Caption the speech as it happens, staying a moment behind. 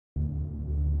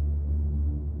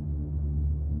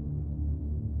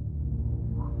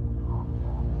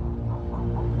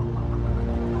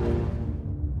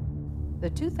The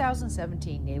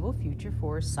 2017 Naval Future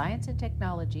Force Science and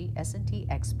Technology S&T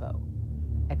Expo,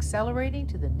 accelerating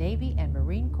to the Navy and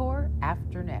Marine Corps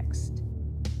after next.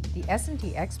 The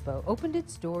S&T Expo opened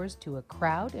its doors to a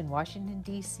crowd in Washington,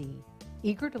 D.C.,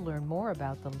 eager to learn more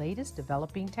about the latest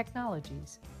developing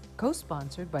technologies.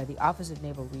 Co-sponsored by the Office of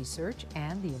Naval Research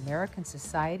and the American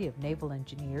Society of Naval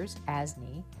Engineers,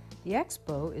 ASNE, the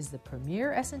Expo is the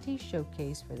premier S&T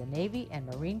showcase for the Navy and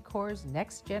Marine Corps'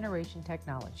 next-generation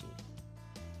technology.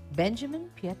 Benjamin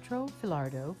Pietro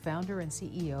Filardo, founder and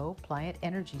CEO, Pliant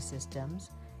Energy Systems,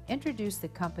 introduced the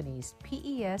company's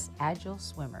PES Agile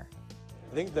Swimmer.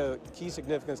 I think the key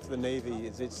significance to the Navy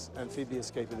is its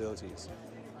amphibious capabilities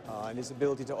and its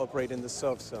ability to operate in the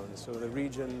surf zone, so the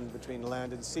region between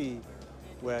land and sea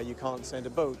where you can't send a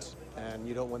boat and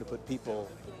you don't want to put people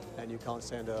and you can't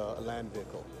send a land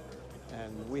vehicle.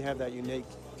 And we have that unique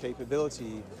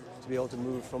capability to be able to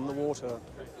move from the water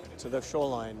to the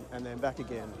shoreline and then back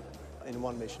again in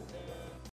one mission.